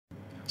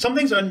Some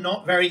things are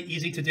not very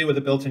easy to do with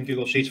the built-in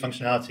Google Sheets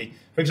functionality.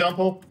 For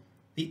example,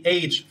 the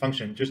age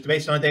function, just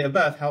based on a date of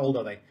birth, how old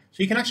are they?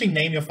 So you can actually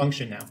name your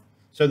function now.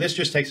 So this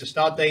just takes a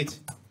start date,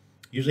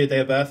 usually a day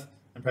of birth,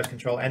 and press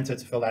Control Enter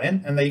to fill that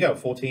in. And there you go,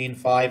 14,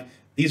 5.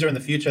 These are in the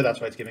future, that's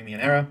why it's giving me an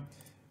error.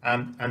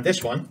 And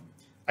this one,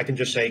 I can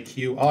just say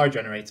QR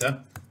generator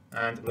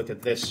and look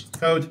at this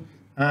code,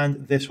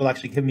 and this will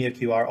actually give me a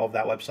QR of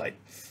that website.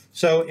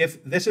 So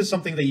if this is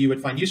something that you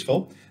would find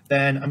useful,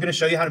 then I'm going to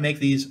show you how to make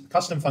these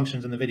custom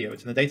functions in the video.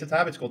 It's in the data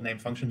tab. It's called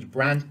named functions,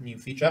 brand new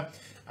feature.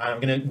 I'm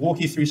going to walk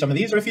you through some of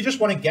these, or if you just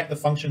want to get the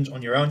functions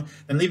on your own,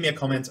 then leave me a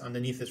comment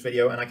underneath this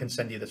video and I can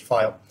send you this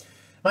file.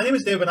 My name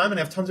is David, and I'm going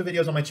to have tons of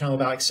videos on my channel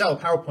about Excel,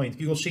 PowerPoint,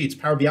 Google Sheets,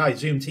 Power BI,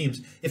 Zoom,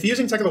 Teams. If you're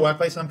using Tech of the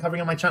Workplace, I'm covering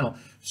on my channel.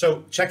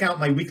 So check out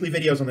my weekly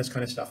videos on this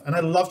kind of stuff. And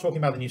I love talking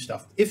about the new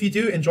stuff. If you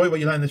do enjoy what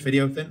you learn in this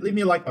video, then leave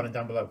me a like button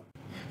down below.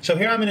 So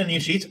here I'm in a new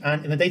sheet,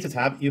 and in the data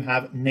tab, you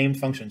have named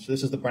functions. So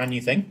this is the brand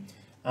new thing.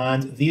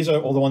 And these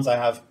are all the ones I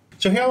have.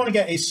 So here I want to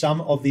get a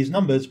sum of these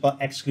numbers, but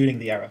excluding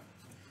the error.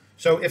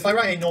 So if I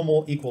write a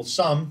normal equals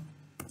sum,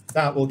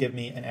 that will give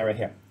me an error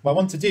here. What I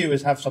want to do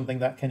is have something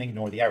that can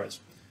ignore the errors.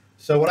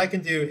 So what I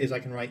can do is I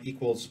can write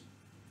equals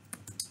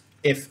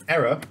if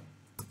error.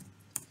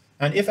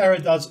 And if error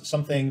does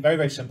something very,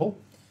 very simple,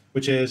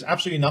 which is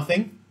absolutely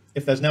nothing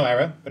if there's no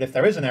error. But if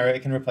there is an error,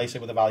 it can replace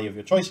it with a value of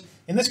your choice.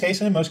 In this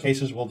case, and in most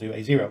cases, we'll do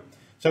a 0.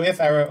 So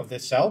if error of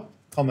this cell,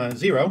 comma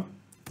 0,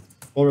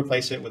 we'll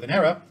replace it with an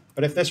error.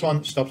 But if this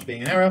one stops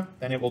being an error,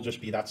 then it will just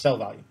be that cell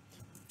value.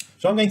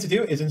 So what I'm going to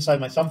do is inside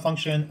my sum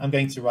function, I'm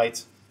going to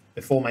write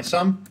before my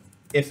sum,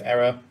 if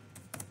error,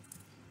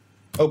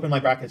 open my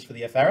brackets for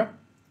the if error.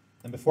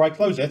 Then before I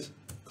close it,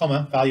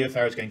 comma, value if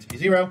error is going to be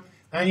 0.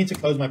 And I need to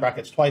close my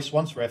brackets twice,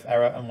 once for if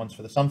error and once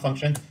for the sum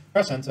function.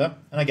 Press enter,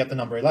 and I get the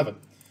number 11.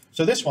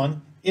 So this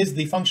one is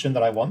the function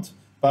that I want,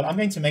 but I'm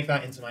going to make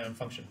that into my own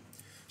function.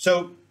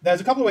 So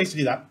there's a couple of ways to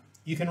do that.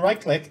 You can right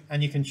click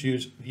and you can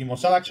choose view more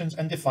cell actions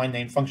and define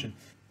named function.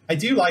 I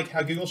do like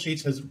how Google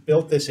Sheets has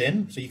built this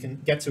in, so you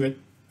can get to it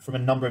from a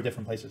number of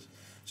different places.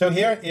 So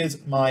here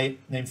is my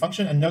named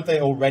function, and note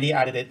they already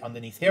added it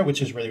underneath here,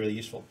 which is really, really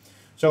useful.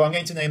 So I'm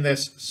going to name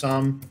this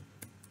sum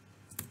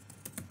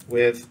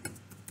with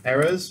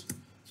errors.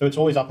 So it's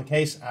always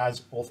uppercase,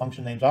 as all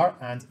function names are,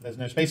 and there's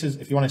no spaces.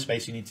 If you want a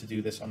space, you need to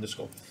do this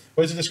underscore.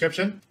 Where's the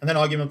description? And then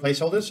argument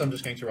placeholders. So I'm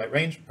just going to write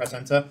range, press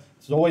enter.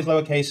 This is always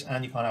lowercase,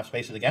 and you can't have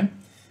spaces again.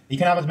 You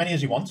can have as many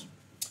as you want.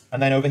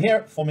 And then over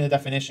here, formula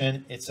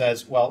definition, it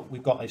says, well,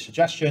 we've got a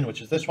suggestion, which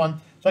is this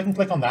one. So I can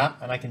click on that,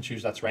 and I can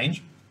choose that's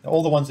range.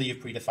 All the ones that you've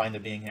predefined are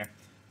being here,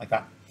 like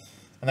that.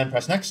 And then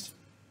press next.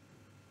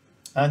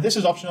 And this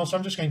is optional, so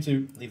I'm just going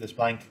to leave this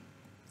blank.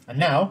 And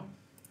now,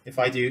 if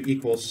I do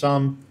equals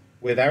sum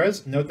with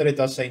errors, note that it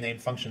does say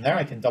named function there.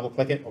 I can double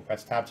click it or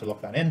press tab to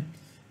lock that in.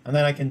 And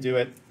then I can do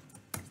it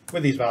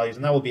with these values,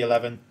 and that will be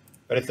 11.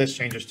 But if this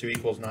changes to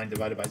equals 9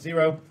 divided by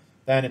 0,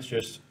 then it's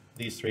just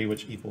these 3,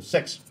 which equals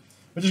 6,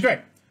 which is great.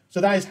 So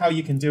that is how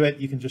you can do it.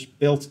 You can just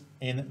build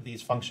in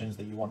these functions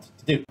that you want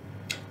to do.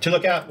 To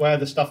look at where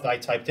the stuff that I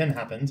typed in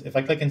happened, if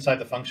I click inside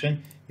the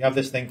function, you have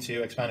this thing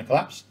to expand and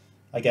collapse.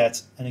 I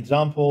get an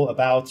example,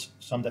 about,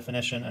 some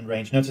definition, and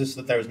range. Notice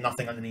that there is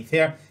nothing underneath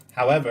here.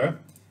 However,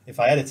 if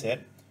I edit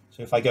it,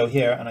 so if I go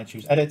here and I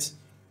choose edit,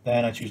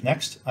 then I choose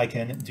next, I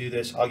can do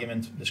this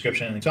argument,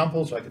 description, and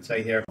example. So I could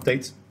say here,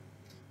 update.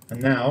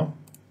 And now,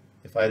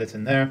 if I edit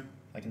in there,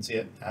 I can see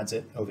it adds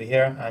it over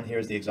here, and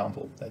here's the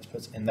example that's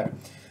put in there.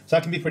 So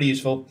that can be pretty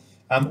useful.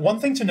 One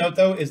thing to note,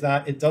 though, is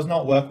that it does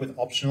not work with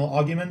optional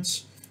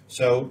arguments.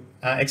 So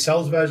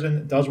Excel's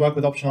version does work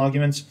with optional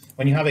arguments.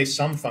 When you have a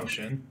sum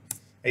function,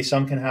 a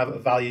sum can have a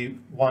value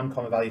 1,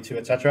 comma value 2,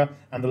 etc.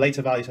 And the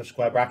later values have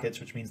square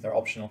brackets, which means they're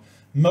optional.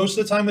 Most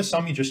of the time with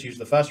sum, you just use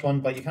the first one,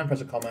 but you can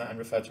press a comma and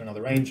refer to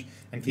another range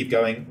and keep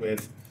going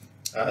with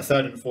a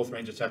third and fourth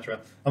range,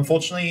 etc.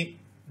 Unfortunately,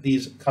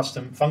 these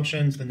custom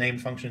functions, the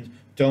named functions,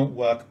 don't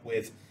work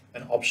with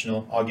an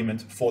optional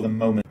argument for the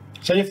moment.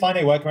 So you find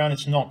a workaround.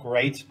 It's not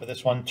great, but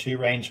this one, to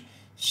range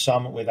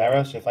sum with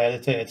error. So if I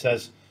edit it, it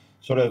says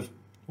sort of,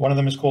 one of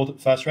them is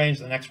called first range,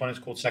 the next one is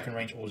called second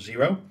range or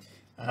 0.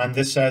 And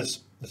this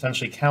says,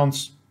 essentially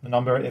counts the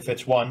number if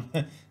it's 1,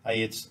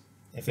 i.e.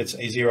 if it's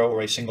a 0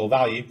 or a single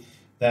value,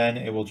 then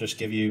it will just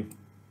give you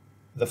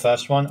the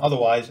first one.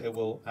 Otherwise, it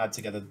will add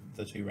together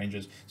the two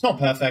ranges. It's not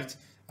perfect.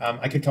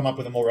 I could come up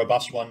with a more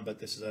robust one, but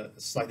this is a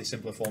slightly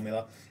simpler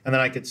formula. And then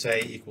I could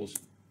say equals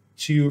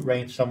 2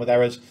 range sum with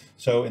errors.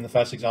 So in the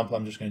first example,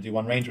 I'm just going to do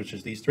one range, which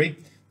is these 3.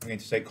 I'm going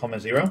to say comma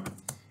 0, and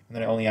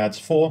then it only adds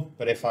 4.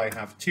 But if I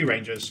have 2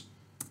 ranges,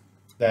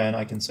 then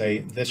I can say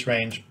this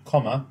range,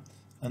 comma,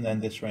 and then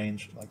this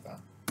range like that.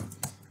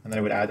 And then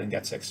it would add and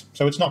get 6.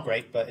 So it's not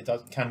great, but it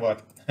can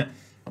work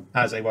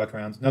as a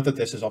workaround. Note that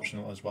this is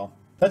optional as well.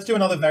 Let's do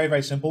another very,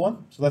 very simple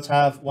one. So let's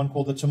have one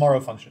called the tomorrow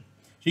function.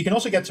 So you can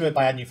also get to it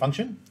by add new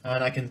function,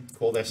 and I can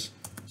call this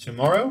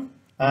tomorrow.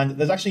 And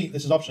there's actually,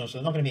 this is optional, so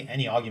there's not going to be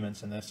any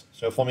arguments in this.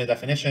 So formula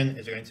definition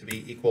is going to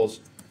be equals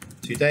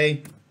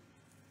today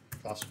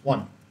plus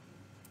 1.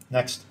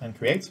 Next and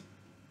create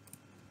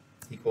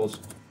equals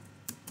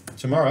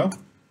tomorrow,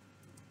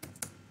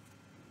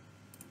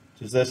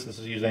 which is this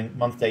is using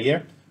month, day,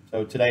 year.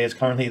 So today is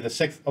currently the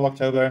 6th of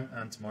October,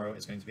 and tomorrow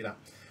is going to be that.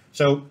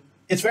 So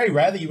it's very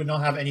rare that you would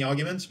not have any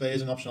arguments, but it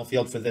is an optional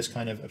field for this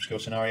kind of obscure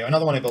scenario.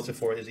 Another one I built it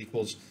for is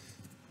equals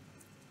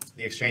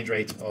the exchange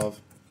rate of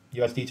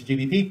USD to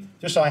GBP,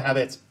 just so I have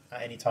it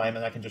at any time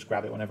and I can just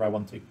grab it whenever I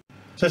want to.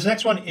 So this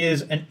next one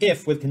is an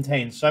if with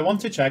contains. So I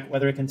want to check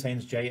whether it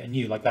contains J and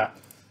U like that.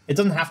 It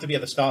doesn't have to be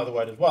at the start of the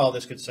word as well.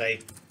 This could say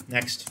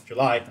next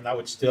July, and that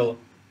would still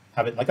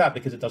have it like that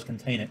because it does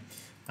contain it.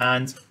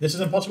 And this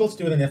is impossible to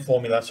do with an if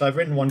formula. So I've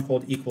written one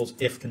called equals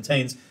if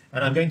contains,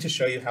 and I'm going to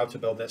show you how to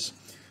build this.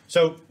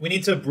 So we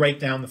need to break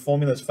down the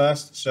formulas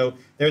first. So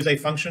there's a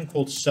function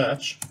called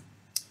search,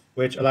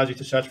 which allows you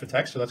to search for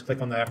text. So let's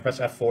click on there, press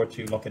F4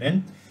 to lock it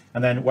in.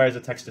 And then where is the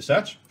text to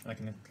search? I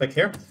can click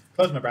here,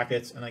 close my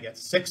brackets, and I get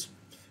 6.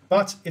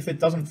 But if it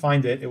doesn't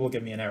find it, it will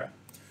give me an error.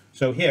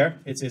 So here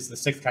it is the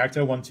 6th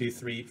character, 1, 2,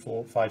 3,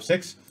 4, 5,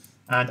 6,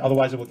 and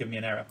otherwise it will give me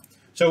an error.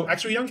 So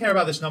actually we don't care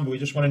about this number, we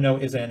just want to know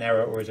is it an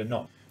error or is it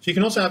not. So you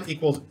can also have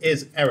equals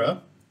is error,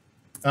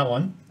 that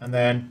one, and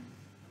then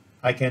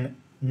I can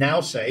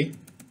now say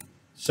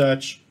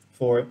search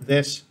for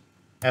this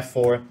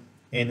F4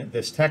 in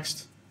this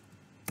text,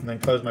 and then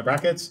close my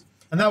brackets.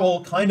 And that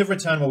will kind of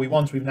return what we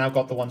want. We've now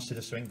got the ones to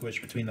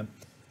distinguish between them.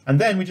 And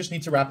then we just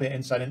need to wrap it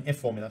inside an if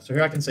formula. So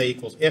here I can say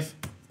equals if,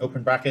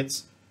 open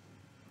brackets,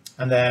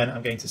 and then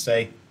I'm going to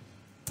say,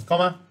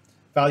 comma,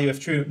 value if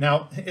true.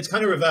 Now, it's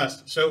kind of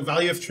reversed. So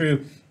value if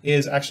true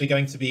is actually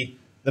going to be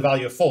the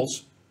value of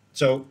false.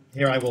 So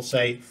here I will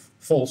say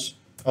false,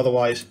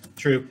 otherwise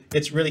true.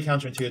 It's really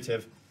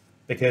counterintuitive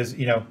because,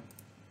 you know,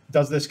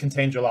 does this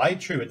contain July?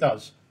 True, it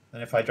does.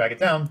 And if I drag it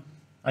down,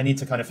 I need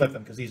to kind of flip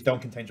them because these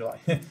don't contain July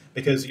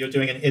because you're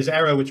doing an is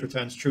error, which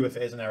returns true if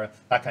it is an error,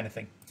 that kind of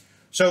thing.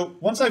 So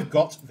once I've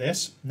got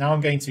this, now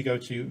I'm going to go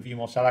to view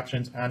more cell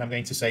actions and I'm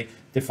going to say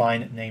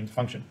define named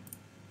function.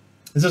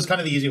 This is kind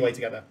of the easy way to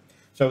get there.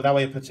 So that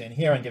way it puts it in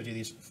here and gives you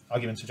these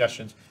argument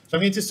suggestions. So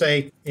I'm going to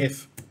say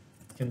if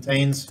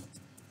contains,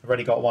 I've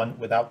already got one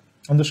without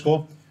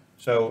underscore.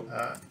 So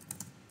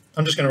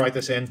I'm just going to write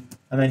this in.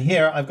 And then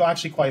here I've got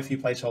actually quite a few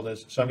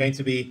placeholders. So I'm going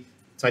to be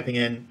typing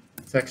in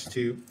text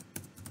to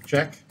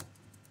check.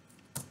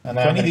 And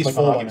then I need these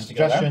 4 argument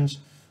suggestions.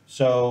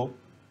 So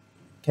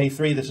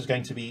K3, this is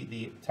going to be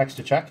the text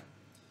to check,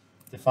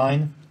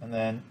 define, and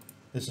then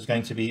this is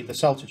going to be the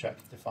cell to check,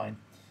 define,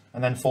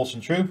 and then false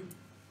and true.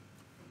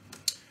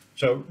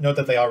 So note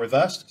that they are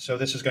reversed. So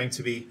this is going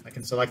to be, I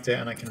can select it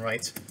and I can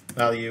write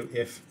value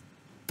if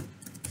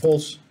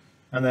false,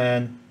 and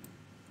then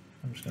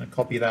I'm just going to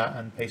copy that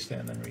and paste it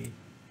and then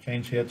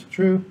change here to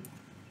true,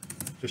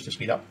 just to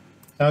speed up.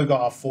 Now we've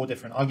got our 4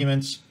 different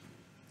arguments,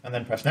 and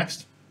then press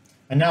next.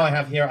 And now I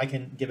have here, I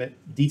can give it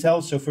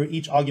details. So for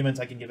each argument,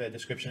 I can give it a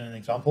description and an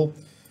example.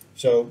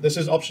 So this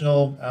is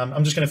optional.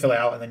 I'm just going to fill it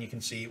out and then you can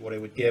see what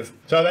it would give.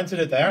 So I've entered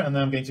it there and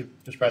then I'm going to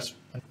just press,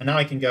 and now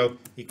I can go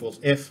equals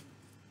if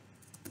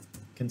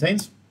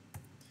contains,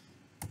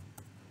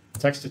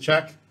 text to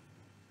check,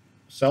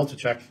 cell to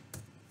check,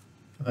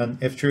 and then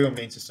if true, I'm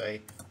going to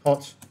say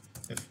hot.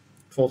 If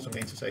false, I'm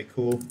going to say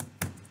cool.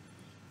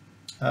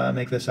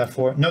 Make this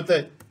F4. Note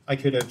that I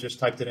could have just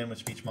typed it in with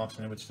speech marks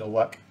and it would still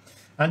work.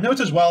 And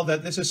note as well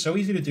that this is so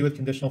easy to do with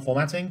conditional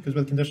formatting, because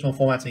with conditional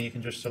formatting, you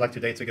can just select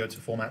your data, go to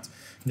format,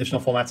 conditional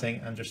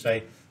formatting, and just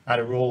say add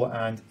a rule.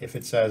 And if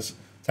it says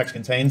text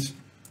contains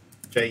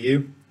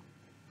JU,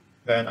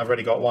 then I've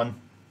already got one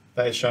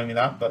that is showing me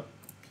that, but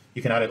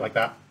you can add it like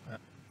that.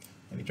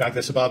 Let me drag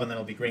this above and then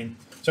it'll be green.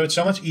 So it's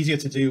so much easier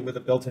to do with a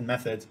built-in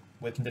method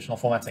with conditional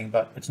formatting,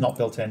 but it's not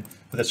built in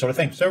for this sort of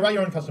thing. So write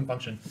your own custom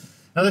function.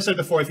 Now, as I said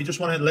before, if you just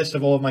want a list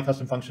of all of my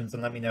custom functions,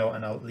 then let me know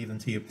and I'll leave them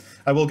to you.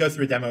 I will go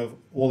through a demo of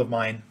all of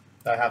mine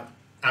that I have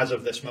as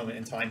of this moment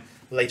in time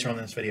later on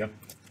in this video.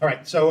 All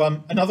right,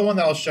 so another one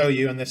that I'll show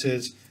you, and this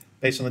is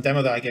based on the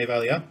demo that I gave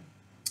earlier,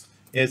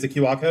 is the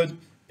QR code,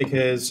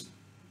 because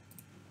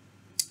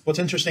what's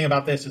interesting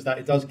about this is that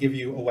it does give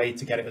you a way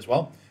to get it as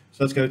well.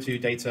 So let's go to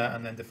data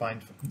and then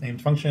define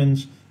named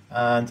functions,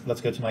 and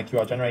let's go to my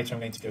QR generator. I'm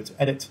going to go to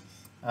edit,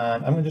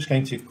 and I'm just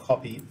going to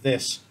copy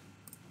this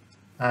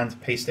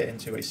and paste it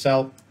into a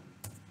cell.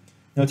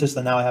 Notice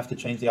that now I have to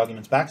change the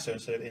arguments back. So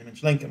instead of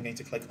image link, I'm going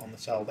to click on the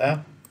cell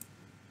there.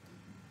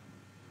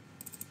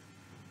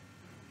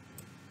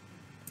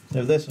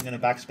 So this, I'm going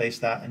to backspace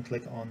that and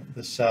click on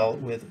the cell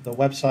with the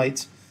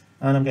website.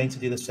 And I'm going to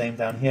do the same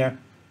down here.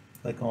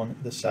 Click on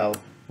the cell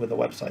with the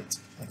website,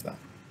 like that.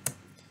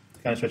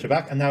 Kind of switch it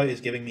back. And now it is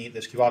giving me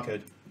this QR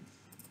code.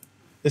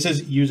 This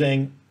is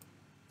using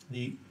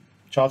the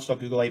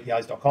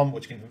charts.googleapis.com,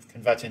 which can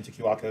convert into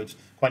QR codes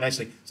quite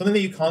nicely. Something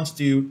that you can't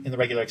do in the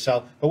regular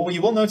Excel. But what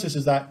you will notice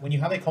is that when you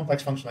have a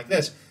complex function like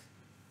this,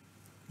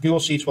 Google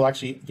Sheets will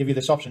actually give you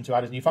this option to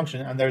add a new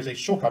function, and there is a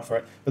shortcut for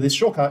it. But this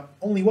shortcut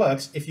only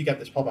works if you get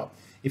this pop-up.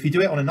 If you do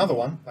it on another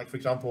one, like for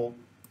example,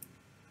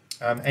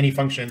 any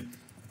function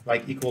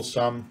like equals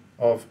sum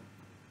of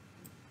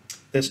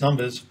this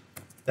numbers,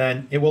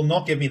 then it will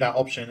not give me that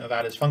option of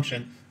add as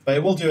function, but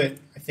it will do it,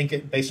 I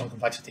think, based on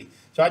complexity.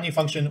 So So add new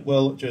function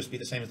will just be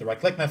the same as the right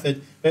click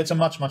method, but it's a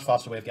much, much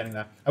faster way of getting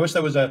there. I wish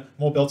there was a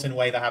more built-in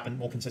way that happened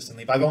more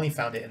consistently, but I've only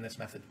found it in this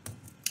method.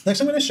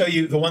 Next, I'm going to show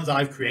you the ones that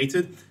I've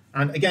created.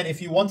 And again,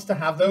 if you want to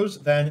have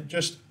those, then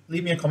just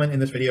leave me a comment in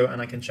this video and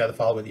I can share the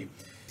file with you.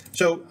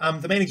 So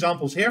the main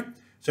examples here.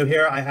 So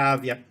here I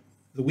have the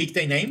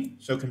weekday name.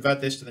 So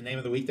convert this to the name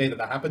of the weekday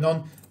that happened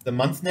on. The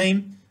month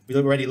name. We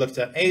already looked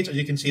at age. As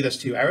you can see, there's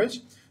 2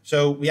 errors.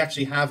 So we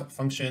actually have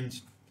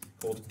functions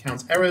called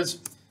COUNTERRORS,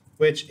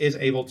 which is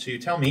able to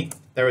tell me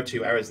there are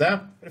 2 errors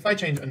there. But if I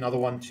change another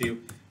one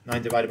to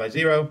 9 divided by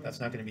 0,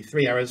 that's now going to be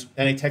 3 errors.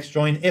 Then a text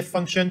join if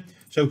function.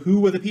 So who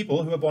were the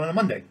people who were born on a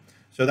Monday?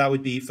 So that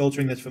would be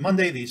filtering this for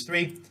Monday, these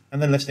 3,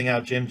 and then listing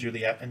out Jim,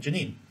 Juliet, and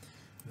Janine.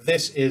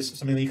 This is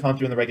something that you can't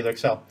do in the regular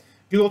Excel.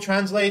 Google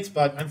Translate,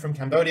 but I'm from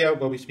Cambodia,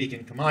 where we speak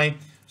in Khmer.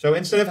 So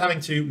instead of having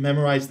to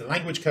memorize the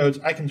language codes,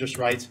 I can just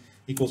write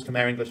equals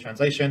Khmer English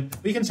translation.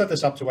 We can set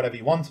this up to whatever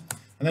you want,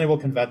 and then it will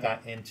convert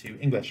that into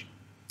English.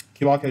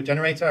 QR code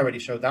generator, I already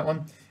showed that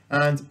one,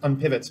 and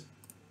unpivot.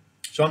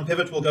 So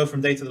unpivot will go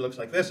from data that looks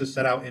like this, is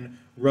set out in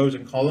rows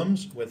and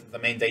columns with the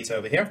main data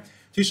over here,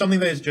 to something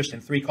that is just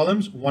in 3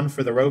 columns, one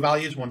for the row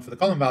values, one for the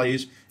column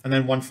values, and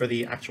then one for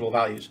the actual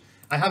values.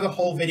 I have a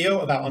whole video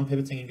about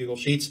unpivoting in Google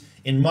Sheets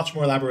in much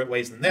more elaborate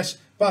ways than this,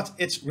 but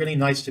it's really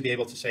nice to be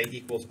able to say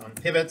equals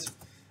unpivot,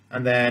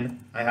 and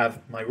then I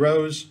have my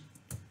rows,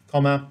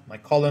 comma, my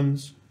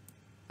columns,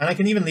 and I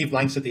can even leave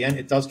blanks at the end.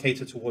 It does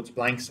cater towards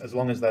blanks as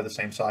long as they're the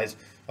same size,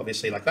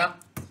 obviously like that.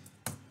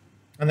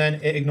 And then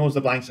it ignores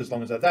the blanks as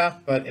long as they're there.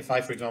 But if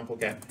I, for example,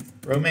 get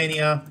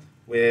Romania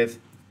with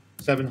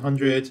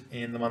 700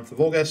 in the month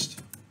of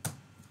August,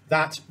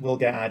 that will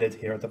get added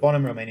here at the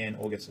bottom, Romania in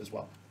August as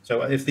well.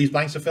 So if these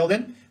blanks are filled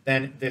in,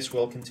 then this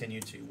will continue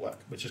to work,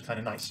 which is kind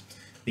of nice,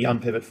 the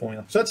unpivot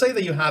formula. So let's say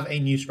that you have a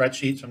new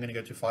spreadsheet. So I'm going to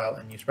go to File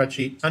and New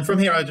Spreadsheet. And from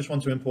here, I just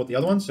want to import the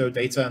other one. So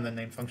data and then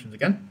name functions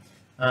again.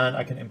 And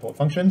I can import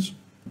functions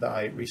that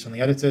I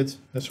recently edited,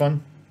 this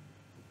one.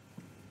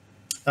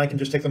 I can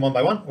just take them one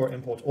by one or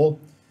import all.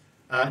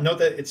 Note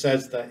that it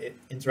says that it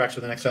interacts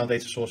with an external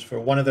data source for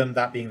one of them,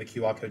 that being the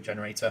QR code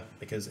generator,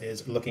 because it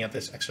is looking at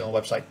this external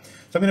website.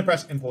 So I'm going to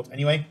press import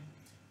anyway,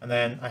 and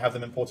then I have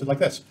them imported like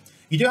this.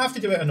 You do have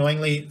to do it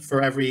annoyingly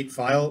for every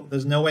file.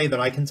 There's no way that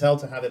I can tell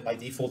to have it by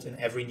default in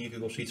every new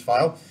Google Sheets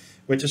file,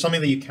 which is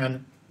something that you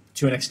can,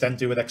 to an extent,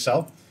 do with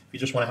Excel if you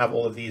just want to have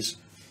all of these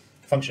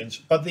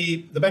functions. But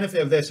the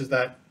benefit of this is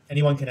that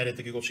anyone can edit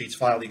the Google Sheets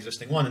file, the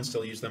existing one, and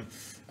still use them,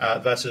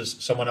 versus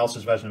someone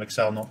else's version of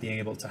Excel not being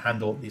able to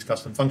handle these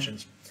custom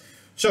functions.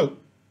 So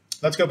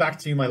let's go back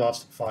to my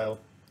last file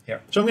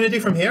here. So what I'm going to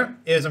do from here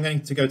is I'm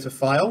going to go to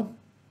File,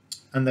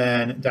 and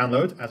then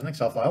Download as an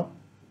Excel file.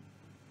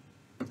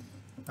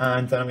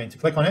 And then I'm going to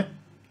click on it.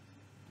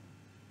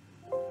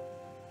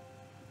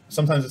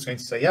 Sometimes it's going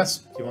to say yes,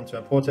 do you want to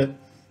import it?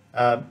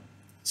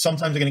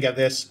 Sometimes you're going to get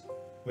this,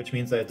 which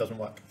means that it doesn't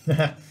work.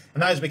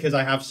 And that is because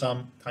I have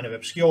some kind of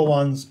obscure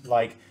ones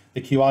like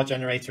the QR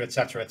generator,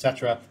 etc.,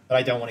 that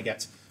I don't want to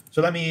get.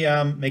 So let me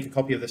make a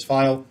copy of this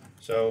file.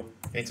 So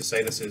I'm going to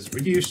say this is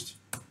reduced.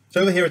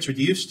 So over here it's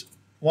reduced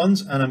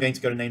ones, and I'm going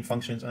to go to name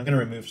functions, and I'm going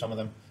to remove some of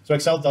them. So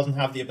Excel doesn't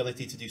have the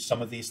ability to do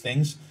some of these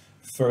things.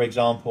 For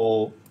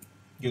example,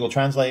 Google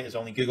Translate is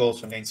only Google,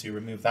 so I'm going to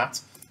remove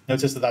that.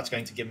 Notice that that's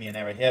going to give me an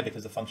error here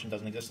because the function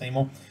doesn't exist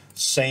anymore.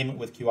 Same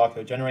with QR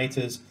code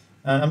generators.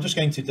 And I'm just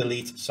going to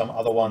delete some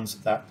other ones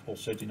that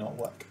also do not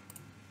work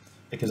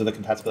because of the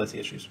compatibility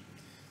issues.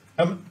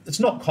 It's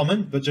not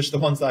common, but just the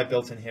ones that I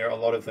built in here, a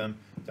lot of them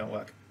don't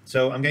work.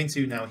 So I'm going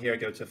to now here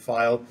go to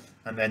File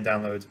and then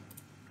Download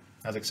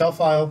as Excel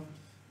file,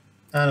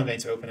 and I'm going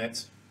to open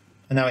it,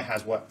 and now it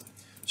has worked.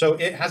 So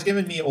it has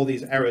given me all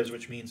these errors,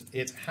 which means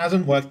it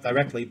hasn't worked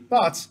directly,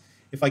 but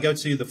if I go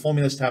to the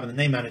Formulas tab in the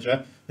Name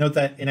Manager, note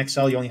that in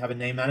Excel you only have a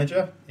Name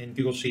Manager. In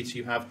Google Sheets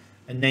you have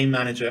a Name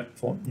Manager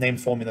for named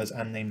formulas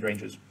and named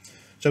ranges.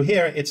 So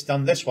here it's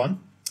done this one.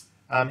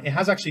 It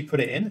has actually put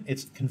it in.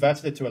 It's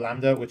converted it to a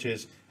Lambda, which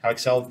is how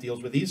Excel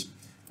deals with these.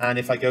 And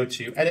if I go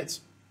to Edit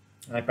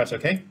and I press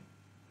OK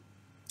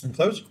and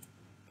close,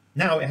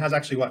 now it has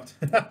actually worked.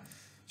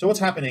 So what's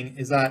happening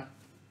is that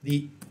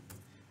the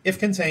if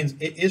contains,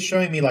 it is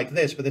showing me like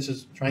this, but this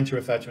is trying to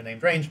refer to a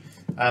named range.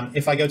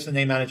 If I go to the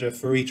Name Manager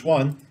for each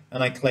one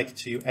and I click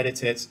to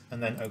edit it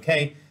and then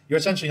OK, you're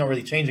essentially not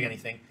really changing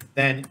anything.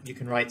 Then you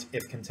can write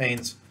if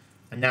contains,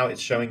 and now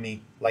it's showing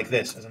me like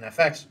this as an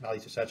FX, value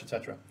to search,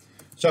 etc.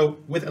 So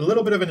with a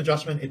little bit of an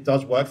adjustment, it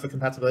does work for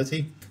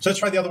compatibility. So let's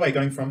try the other way,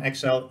 going from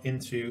Excel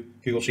into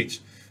Google Sheets.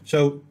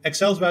 So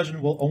Excel's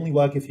version will only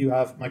work if you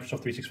have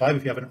Microsoft 365.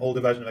 If you have an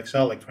older version of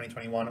Excel, like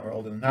 2021 or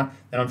older than that,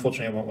 then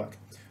unfortunately it won't work.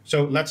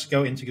 So let's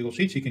go into Google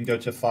Sheets. You can go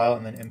to File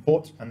and then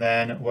Import, and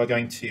then we're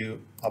going to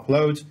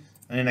Upload.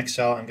 And in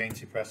Excel, I'm going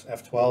to press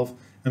F12.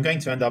 I'm going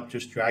to end up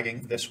just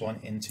dragging this one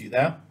into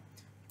there.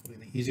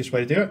 Probably the easiest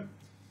way to do it.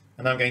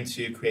 And I'm going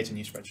to create a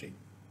new spreadsheet.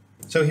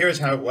 So here's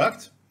how it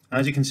worked.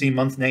 As you can see,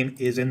 month name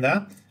is in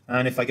there.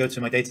 And if I go to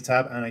my data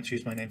tab and I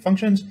choose my name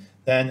functions,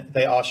 then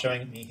they are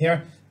showing me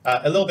here.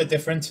 A little bit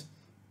different.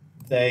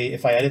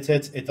 If I edit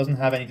it, it doesn't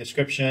have any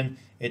description.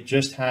 it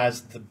just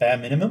has the bare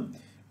minimum,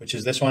 which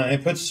is this one, and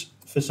it puts,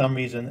 for some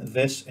reason,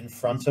 this in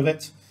front of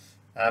it,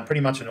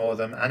 pretty much in all of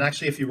them. And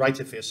actually, if you write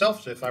it for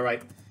yourself, so if I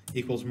write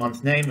equals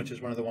month name, which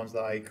is one of the ones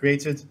that I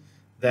created,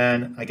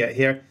 then I get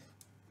here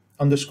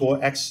underscore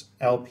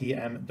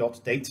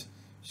xlpm.date.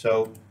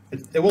 So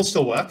it will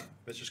still work,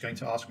 but it's just going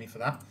to ask me for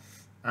that.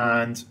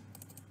 And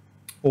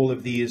all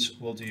of these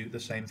will do the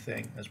same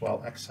thing as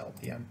well,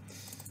 xlpm.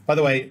 By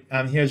the way,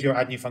 here's your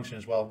add new function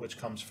as well, which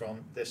comes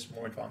from this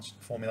more advanced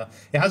formula.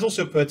 It has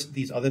also put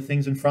these other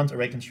things in front,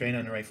 array constrainer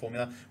and array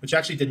formula, which I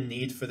actually didn't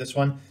need for this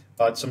one,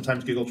 but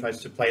sometimes Google tries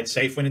to play it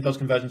safe when it does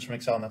conversions from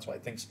Excel, and that's why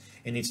it thinks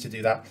it needs to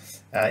do that,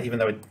 even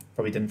though it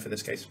probably didn't for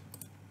this case.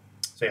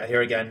 So yeah,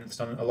 here again, it's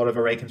done a lot of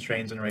array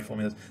constraints and array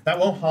formulas. That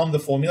won't harm the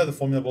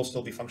formula will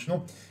still be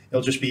functional.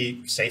 It'll just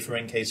be safer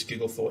in case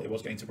Google thought it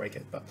was going to break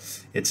it, but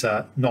it's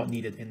not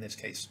needed in this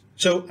case.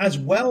 So as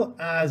well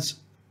as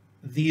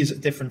these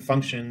different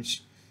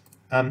functions,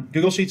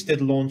 Google Sheets did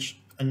launch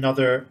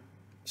another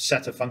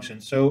set of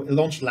functions. So it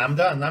launched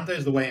Lambda, and Lambda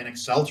is the way in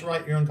Excel to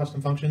write your own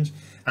custom functions,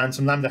 and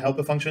some Lambda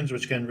helper functions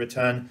which can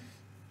return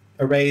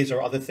arrays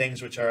or other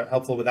things which are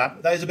helpful with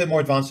that. That is a bit more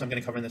advanced, I'm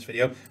going to cover in this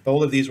video, but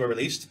all of these were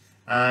released.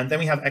 And then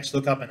we have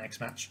XLOOKUP and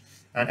XMatch.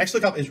 And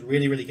XLOOKUP is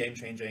really, really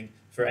game-changing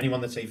for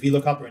anyone that's a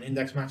VLOOKUP or an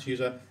index match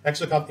user.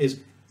 XLOOKUP is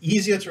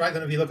easier to write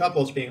than a VLOOKUP,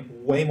 while it's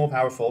being way more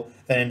powerful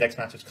than index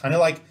match. It's kind of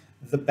like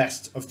the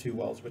best of two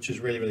worlds, which is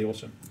really, really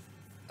awesome.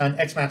 And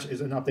XMatch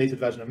is an updated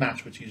version of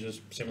match, which uses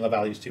similar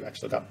values to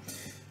XLOOKUP.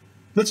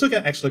 Let's look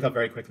at XLOOKUP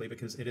very quickly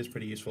because it is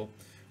pretty useful.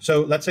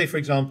 So let's say, for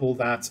example,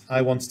 that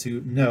I want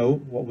to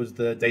know what was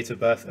the date of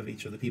birth of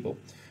each of the people.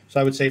 So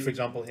I would say, for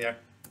example, here,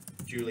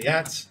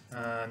 Juliet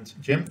and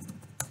Jim.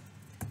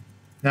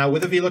 Now,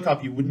 with a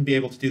VLOOKUP, you wouldn't be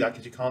able to do that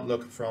because you can't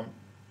look from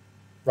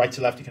right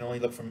to left. You can only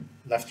look from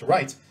left to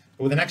right.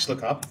 But with an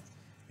XLOOKUP,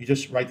 you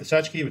just write the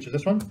search key, which is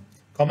this one,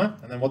 comma,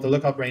 and then what the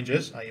lookup range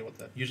is, i.e.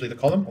 usually the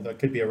column, although it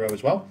could be a row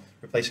as well,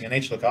 replacing an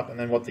HLOOKUP, and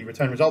then what the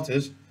return result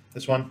is,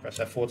 this one, press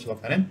F4 to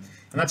lock that in,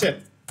 and that's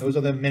it. Those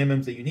are the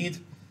minimums that you need,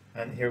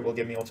 and here it will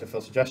give me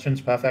autofill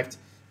suggestions, perfect.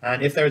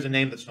 And if there is a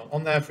name that's not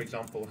on there, for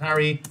example,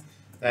 Harry,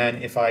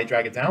 then if I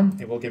drag it down,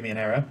 it will give me an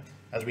error,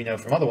 as we know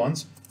from other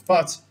ones.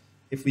 But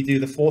if we do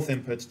the fourth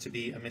input to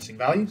be a missing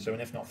value, so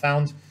an if not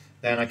found,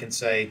 then I can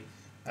say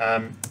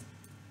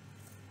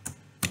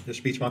just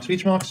speech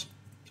marks,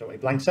 so a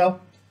blank cell.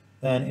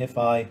 Then if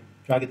I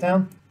drag it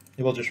down,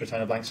 it will just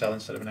return a blank cell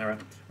instead of an error,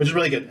 which is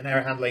really good, an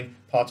error handling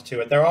part to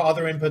it. There are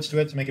other inputs to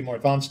it to make it more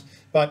advanced,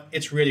 but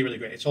it's really, really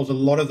great. It solves a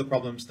lot of the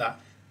problems that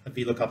a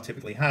VLOOKUP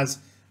typically has,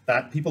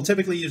 that people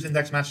typically use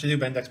index match to do,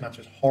 but index match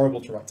is horrible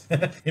to write.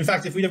 In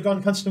fact, if we'd have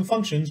gone custom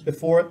functions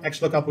before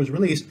XLOOKUP was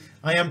released,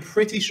 I am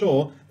pretty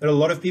sure that a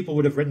lot of people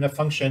would have written a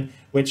function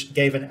which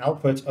gave an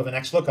output of an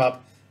XLOOKUP,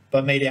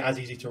 but made it as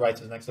easy to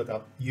write as an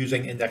XLOOKUP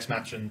using index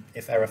match and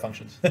if error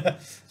functions.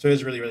 So it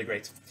is really, really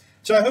great.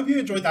 So I hope you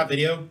enjoyed that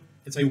video.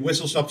 It's a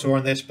whistle-stop tour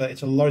on this, but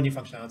it's a lot of new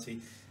functionality.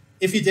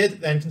 If you did,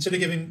 then consider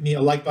giving me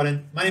a like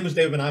button. My name is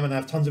David Ben-Ayman, and I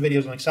have tons of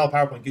videos on Excel,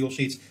 PowerPoint, Google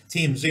Sheets,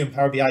 Teams, Zoom,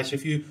 Power BI. So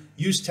if you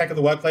use tech at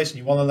the workplace and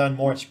you want to learn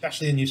more,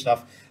 especially the new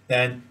stuff,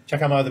 then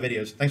check out my other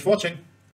videos. Thanks for watching.